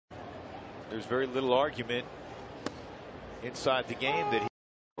there's very little argument inside the game that he's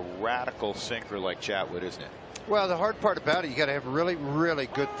a radical sinker like Chatwood, isn't it? Well, the hard part about it, you got to have a really, really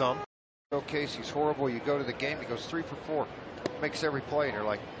good thumb. Showcase, he's horrible. You go to the game, he goes 3 for 4, makes every play, and you're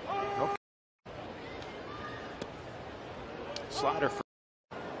like, okay. Slider for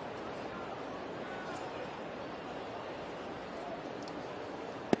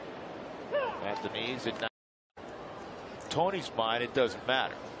at the knees. In Tony's mind, it doesn't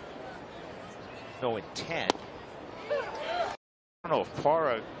matter. No intent. I don't know if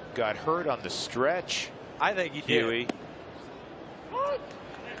Parra got hurt on the stretch. I think he Huey. did.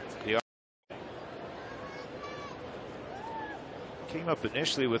 Came up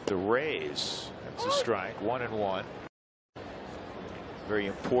initially with the Rays. That's a strike. 1-1. Very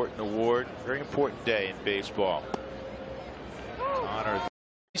important award. Very important day in baseball. Honor.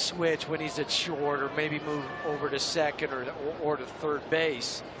 Switch when he's at short, or maybe move over to second or to third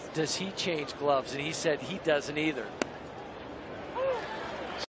base. Does he change gloves? And he said he doesn't either.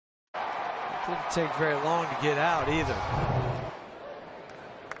 Didn't take very long to get out either.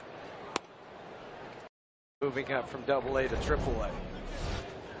 Moving up from Double-A to Triple-A.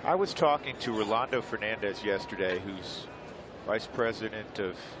 I was talking to Rolando Fernandez yesterday, who's vice president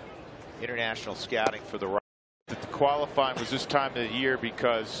of international scouting for the Rockies. The qualifying was this time of the year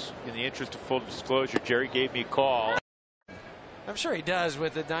because, in the interest of full disclosure, Jerry gave me a call. I'm sure he does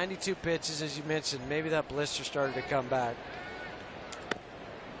with the 92 pitches, as you mentioned. Maybe that blister started to come back.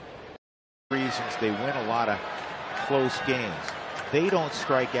 Reasons they win a lot of close games. They don't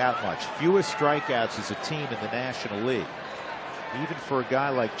strike out much. Fewest strikeouts as a team in the National League. Even for a guy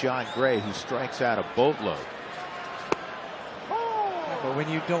like John Gray, who strikes out a boatload. But when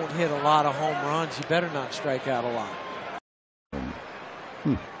you don't hit a lot of home runs, you better not strike out a lot.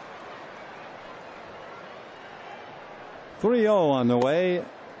 3-0 on the way.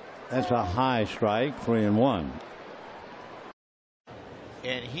 That's a high strike. 3-1.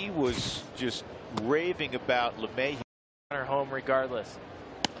 And he was just raving about LeMahieu. Home regardless.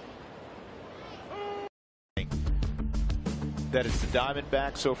 That it's the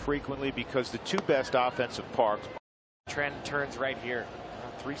Diamondbacks so frequently because the two best offensive parks. Trend turns right here.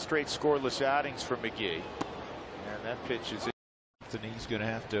 3 straight scoreless outings for McGee. And that pitch is something he's going to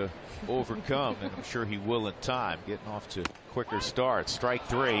have to overcome, and I'm sure he will in time. Getting off to quicker starts. Strike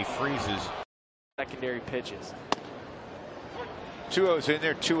 3, freezes. Secondary pitches. 2-0's in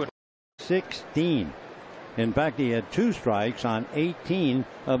there, 2-1. 16. In fact, he had 2 strikes on 18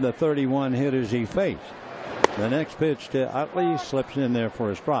 of the 31 hitters he faced. The next pitch to Utley slips in there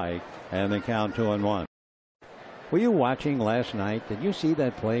for a strike, and the count 2-1. Were you watching last night? Did you see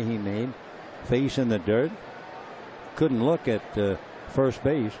that play he made? Face in the dirt. Couldn't look at first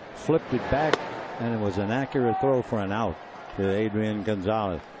base. Flipped it back, and it was an accurate throw for an out to Adrian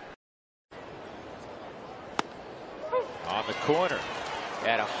Gonzalez. On the corner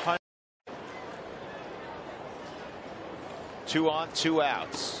at 100. 2 on, 2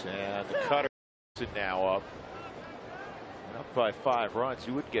 outs, and the cutter is now up. And up by 5 runs.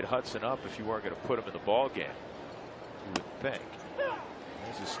 You wouldn't get Hudson up if you weren't going to put him in the ball game. You would think.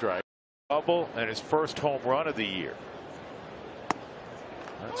 There's a strike. Double and his first home run of the year.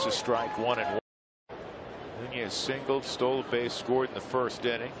 That's a strike. 1-1. Nunez singled, stole a base, scored in the first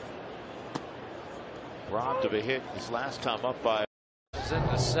inning. Robbed of a hit his last time up by. He's in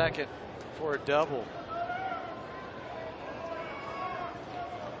the second for a double.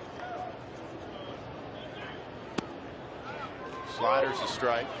 Slider's a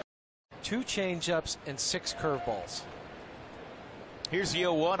strike. 2 changeups and 6 curveballs. Here's the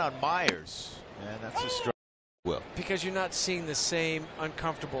 0-1 on Myers, and that's a strike. Well, because you're not seeing the same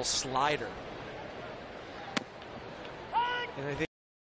uncomfortable slider. And I think